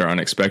up that are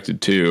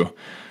unexpected too.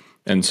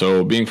 And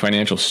so being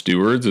financial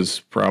stewards is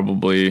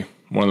probably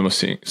one of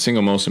the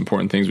single most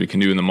important things we can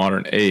do in the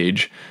modern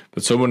age.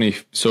 But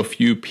so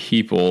few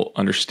people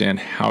understand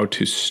how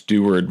to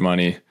steward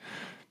money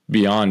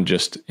beyond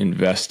just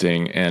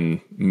investing and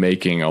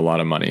making a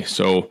lot of money.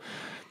 So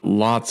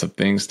lots of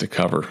things to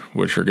cover,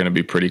 which are going to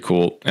be pretty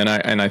cool. And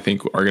I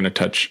think are going to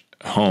touch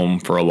home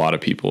for a lot of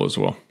people as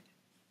well.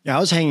 Yeah, I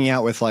was hanging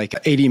out with like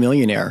 80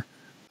 millionaire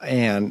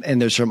and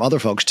there's some other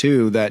folks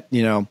too that,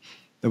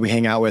 that we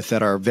hang out with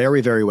that are very,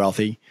 very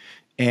wealthy.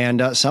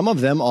 And some of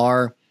them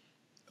are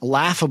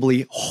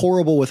laughably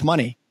horrible with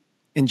money.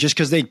 And just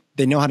because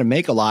they know how to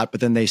make a lot,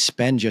 but then they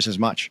spend just as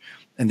much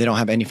and they don't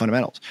have any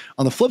fundamentals.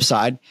 On the flip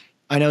side,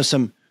 I know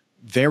some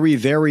very,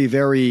 very,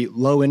 very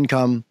low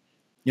income,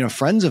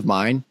 friends of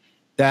mine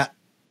that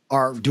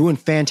are doing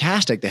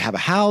fantastic. They have a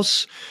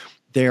house.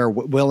 They're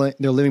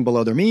living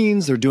below their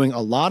means. They're doing a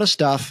lot of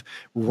stuff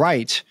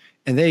right.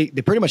 And they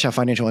pretty much have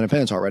financial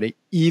independence already,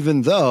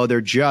 even though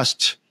they're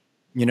just,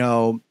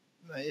 not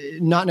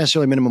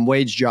necessarily minimum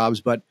wage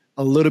jobs, but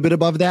a little bit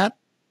above that.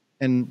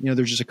 And,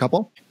 there's just a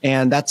couple.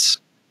 And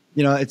that's,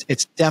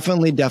 it's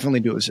definitely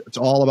doable. It's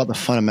all about the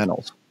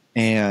fundamentals.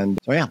 And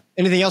so, yeah.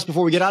 Anything else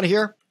before we get out of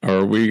here?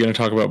 Are we going to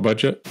talk about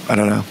budget? I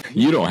don't know.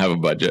 You don't have a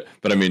budget,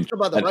 but I mean,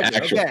 about the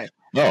budget. Okay.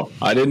 No,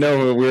 I didn't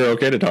know we were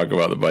okay to talk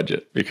about the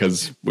budget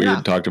because we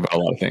had talked about a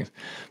lot of things.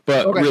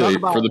 But really,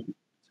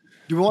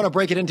 do we want to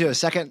break it into a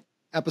second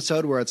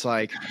episode where it's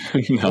like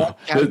no,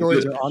 what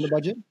categories are on the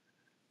budget?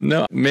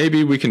 No,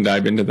 maybe we can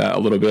dive into that a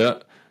little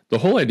bit. The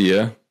whole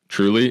idea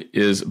truly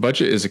is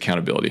budget is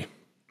accountability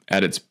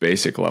at its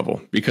basic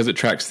level because it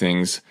tracks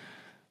things,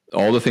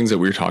 all the things that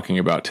we're talking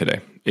about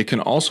today. It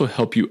can also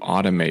help you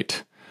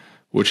automate,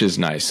 which is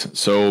nice.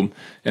 So,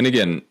 and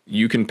again,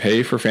 you can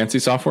pay for fancy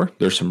software.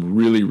 There's some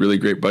really, really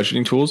great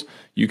budgeting tools.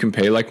 You can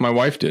pay like my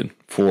wife did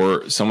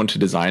for someone to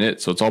design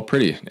it. So it's all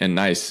pretty and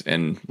nice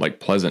and like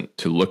pleasant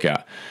to look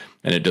at.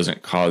 And it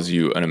doesn't cause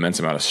you an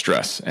immense amount of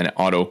stress. And it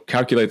auto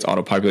calculates,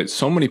 auto populates.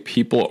 So many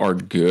people are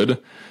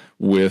good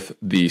with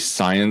the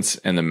science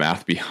and the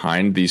math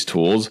behind these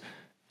tools.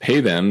 Pay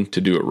them to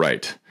do it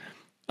right.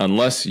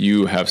 Unless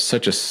you have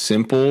such a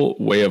simple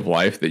way of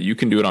life that you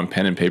can do it on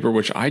pen and paper,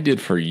 which I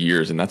did for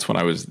years. And that's when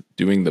I was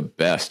doing the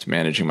best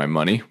managing my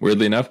money.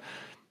 Weirdly enough,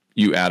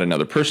 you add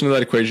another person to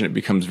that equation, it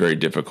becomes very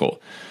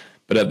difficult.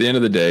 But at the end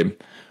of the day,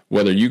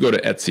 whether you go to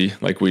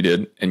Etsy like we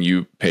did and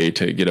you pay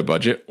to get a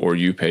budget or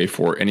you pay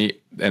for any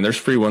and there's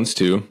free ones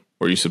too,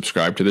 or you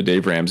subscribe to the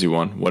Dave Ramsey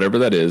one, whatever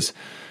that is.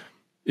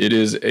 It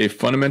is a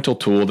fundamental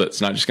tool that's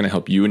not just going to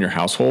help you and your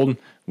household.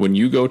 When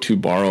you go to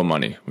borrow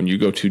money, when you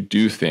go to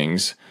do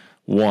things,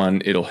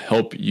 one, it'll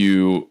help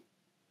you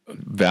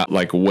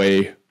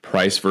weigh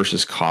price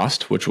versus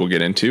cost, which we'll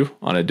get into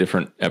on a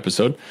different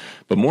episode.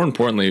 But more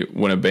importantly,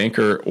 when a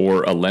banker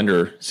or a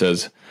lender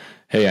says,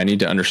 hey, I need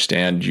to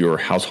understand your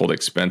household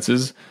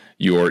expenses,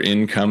 your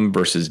income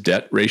versus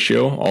debt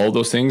ratio, all of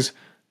those things,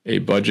 a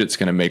budget's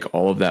going to make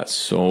all of that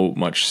so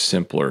much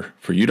simpler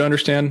for you to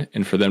understand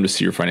and for them to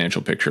see your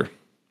financial picture.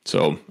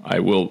 So I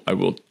will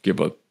give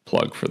a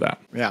plug for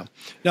that. Yeah.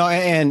 No,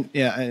 and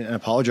I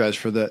apologize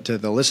to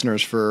the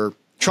listeners for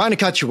trying to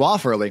cut you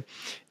off early.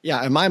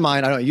 Yeah, in my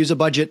mind, I don't use a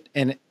budget,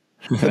 and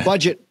the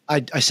budget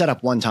I set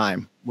up one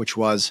time, which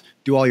was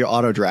do all your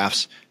auto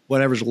drafts.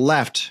 Whatever's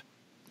left,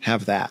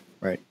 have that,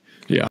 right?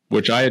 Yeah,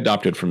 which I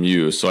adopted from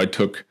you. So I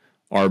took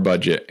our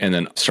budget and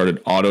then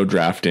started auto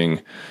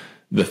drafting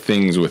the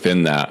things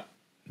within that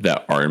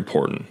are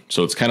important.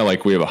 So it's kind of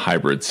like we have a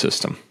hybrid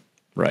system,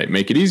 right?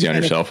 Make it easy on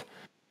yourself,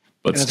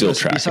 but still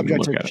track and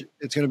look at it.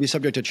 It's going to be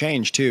subject to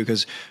change too,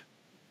 because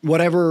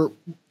whatever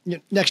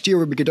next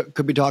year we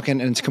could be talking,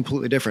 and it's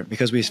completely different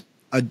because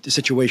a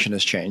situation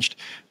has changed,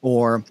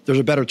 or there's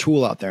a better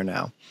tool out there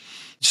now.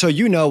 So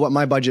what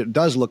my budget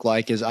does look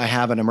like is I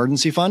have an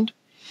emergency fund.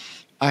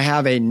 I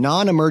have a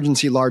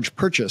non-emergency large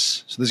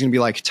purchase. So there's going to be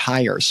like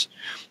tires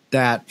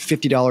that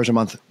 $50 a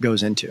month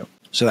goes into.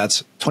 So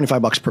that's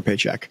 $25 per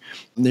paycheck.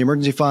 The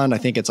emergency fund, I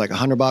think it's like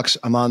 $100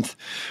 a month.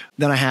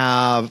 Then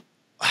I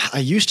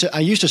used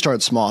to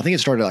start small. I think it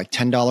started at like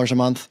 $10 a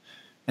month.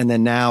 And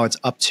then now it's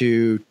up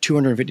to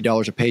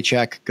 $250 a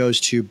paycheck goes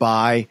to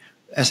buy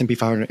S&P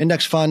 500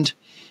 index fund.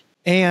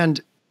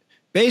 And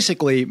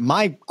basically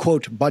my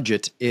quote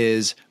budget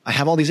is I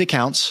have all these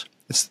accounts.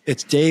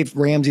 It's Dave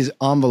Ramsey's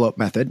envelope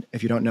method,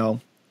 if you don't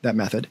know that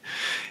method.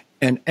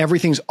 And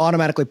everything's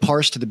automatically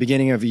parsed to the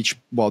beginning of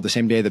the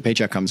same day the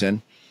paycheck comes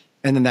in.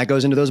 And then that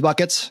goes into those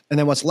buckets. And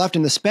then what's left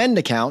in the spend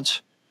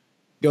account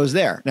goes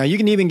there. Now you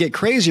can even get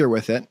crazier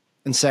with it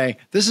and say,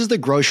 this is the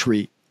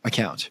grocery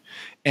account.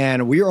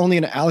 And we are only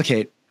going to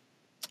allocate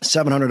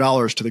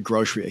 $700 to the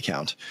grocery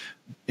account.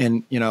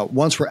 And,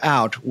 once we're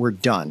out, we're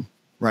done,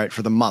 right?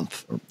 For the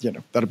month,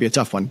 that'll be a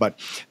tough one. But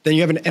then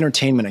you have an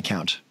entertainment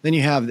account. Then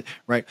you have,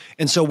 right?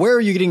 And so where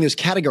are you getting those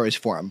categories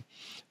from?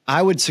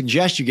 I would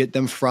suggest you get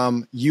them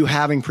from you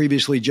having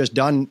previously just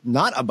done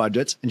not a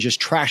budget and just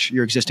trash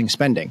your existing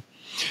spending,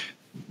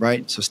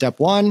 right? So step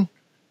one,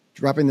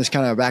 wrapping this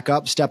kind of back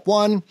up. Step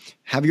one,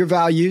 have your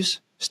values.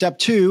 Step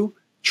two,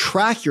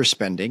 track your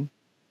spending.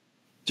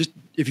 Just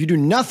if you do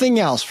nothing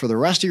else for the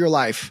rest of your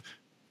life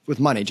with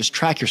money, just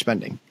track your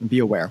spending and be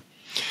aware.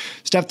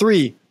 Step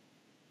three,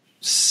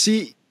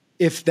 see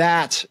if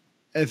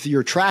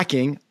your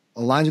tracking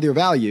aligns with your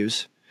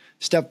values.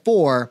 Step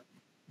four,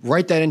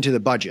 write that into the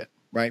budget,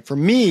 right? For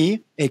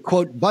me, a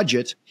quote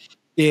budget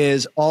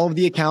is all of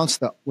the accounts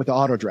with the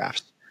auto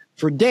drafts.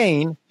 For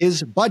Dane,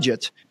 his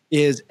budget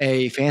is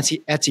a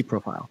fancy Etsy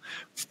profile.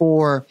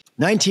 For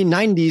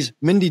 1990s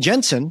Mindy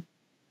Jensen,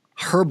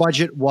 her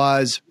budget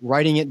was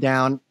writing it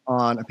down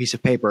on a piece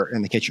of paper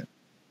in the kitchen,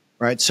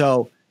 right?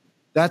 So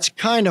that's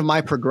kind of my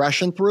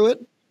progression through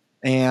it.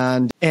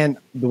 And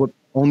the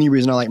only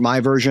reason I like my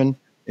version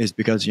is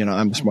because,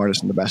 I'm the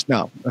smartest and the best.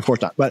 No, of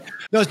course not. But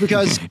no, it's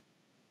because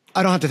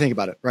I don't have to think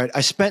about it, right? I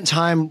spent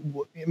time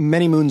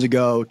many moons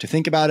ago to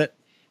think about it,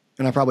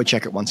 and I probably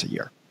check it once a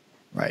year,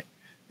 right?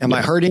 Am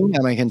I hurting?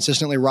 Am I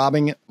consistently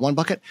robbing one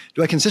bucket?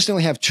 Do I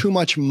consistently have too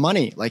much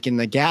money, like in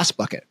the gas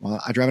bucket?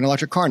 Well, I drive an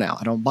electric car now.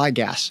 I don't buy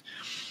gas.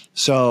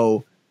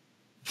 So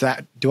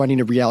do I need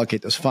to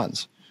reallocate those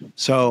funds?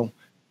 So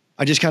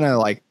I just kind of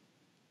like,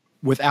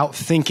 without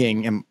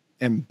thinking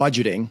and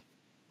budgeting,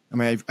 I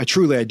mean, I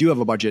truly do have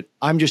a budget.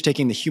 I'm just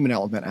taking the human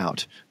element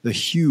out,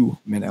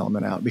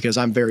 because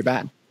I'm very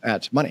bad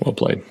at money. Well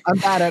played. I'm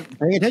bad at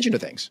paying attention to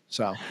things.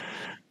 So,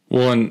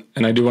 well, and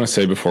I do want to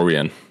say before we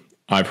end,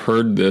 I've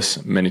heard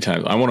this many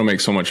times. I want to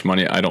make so much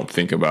money, I don't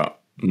think about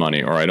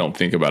money, or I don't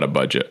think about a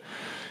budget.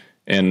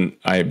 And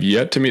I have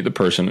yet to meet the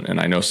person,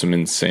 and I know some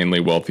insanely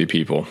wealthy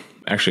people.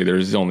 Actually,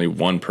 there's only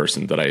one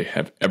person that I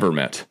have ever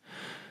met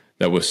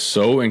that was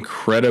so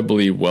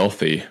incredibly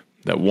wealthy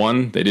that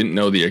one, they didn't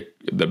know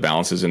the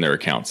balances in their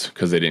accounts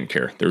because they didn't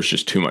care. There was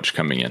just too much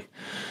coming in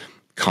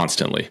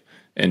constantly.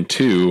 And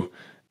two,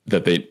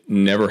 that they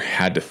never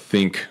had to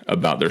think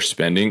about their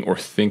spending or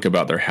think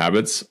about their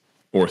habits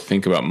or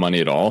think about money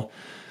at all.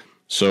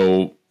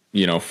 So,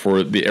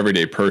 for the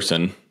everyday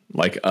person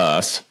like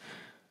us,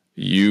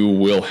 you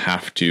will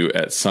have to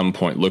at some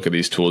point look at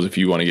these tools if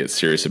you want to get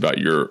serious about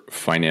your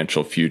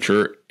financial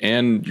future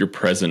and your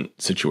present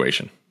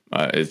situation.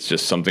 It's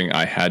just something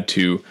I had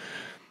to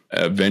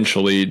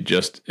eventually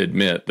just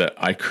admit that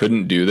I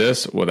couldn't do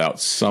this without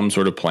some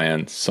sort of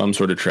plan, some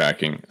sort of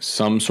tracking,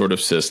 some sort of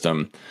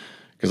system,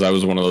 because I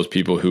was one of those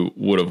people who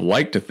would have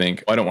liked to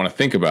think, I don't want to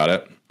think about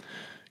it,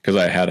 because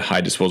I had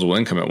high disposable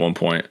income at one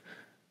point.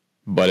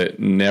 but it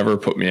never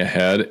put me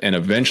ahead. And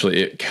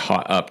eventually it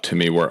caught up to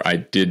me where I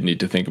did need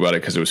to think about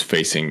it because it was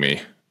facing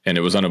me, and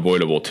it was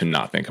unavoidable to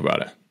not think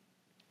about it,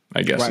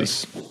 I guess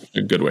is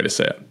a good way to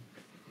say it.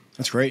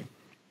 That's great.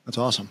 That's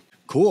awesome.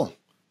 Cool.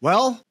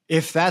 Well,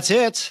 if that's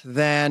it,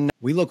 then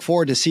we look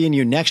forward to seeing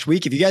you next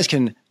week. If you guys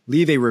can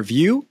leave a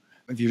review,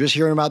 if you're just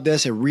hearing about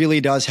this, it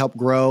really does help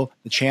grow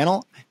the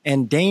channel.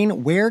 And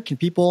Dane, where can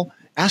people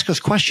ask us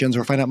questions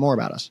or find out more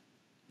about us?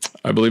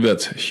 I believe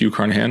that's Hugh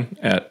Carnahan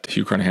at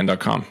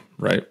hughcarnahan.com,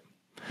 right?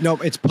 No,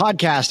 it's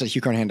podcast at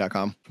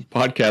hughcarnahan.com.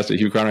 Podcast at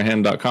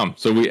hughcarnahan.com.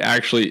 So we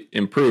actually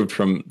improved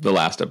from the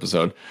last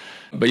episode.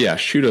 But yeah,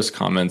 shoot us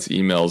comments,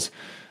 emails,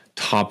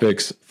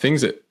 topics,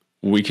 things that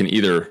we can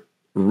either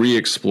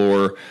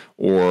re-explore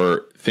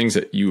or things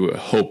that you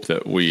hope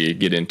that we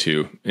get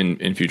into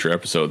in future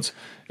episodes.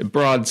 A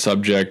broad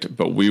subject,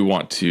 but we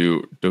want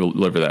to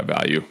deliver that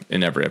value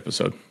in every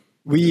episode.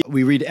 We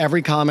read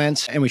every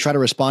comment and we try to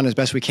respond as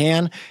best we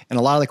can. And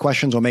a lot of the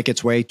questions will make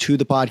its way to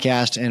the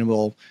podcast and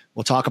we'll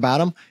talk about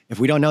them. If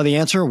we don't know the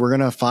answer, we're going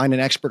to find an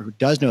expert who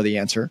does know the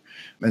answer.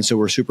 And so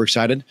we're super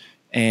excited.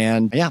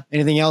 And yeah,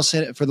 anything else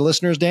for the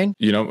listeners, Dane?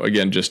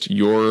 Again, just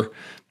your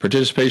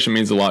participation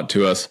means a lot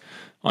to us.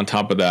 On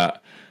top of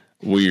that,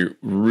 we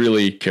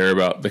really care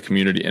about the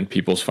community and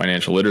people's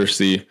financial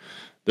literacy.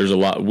 There's a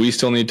lot we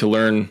still need to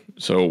learn.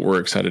 So we're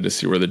excited to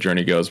see where the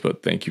journey goes.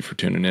 But thank you for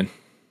tuning in.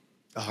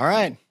 All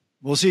right.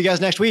 We'll see you guys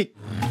next week.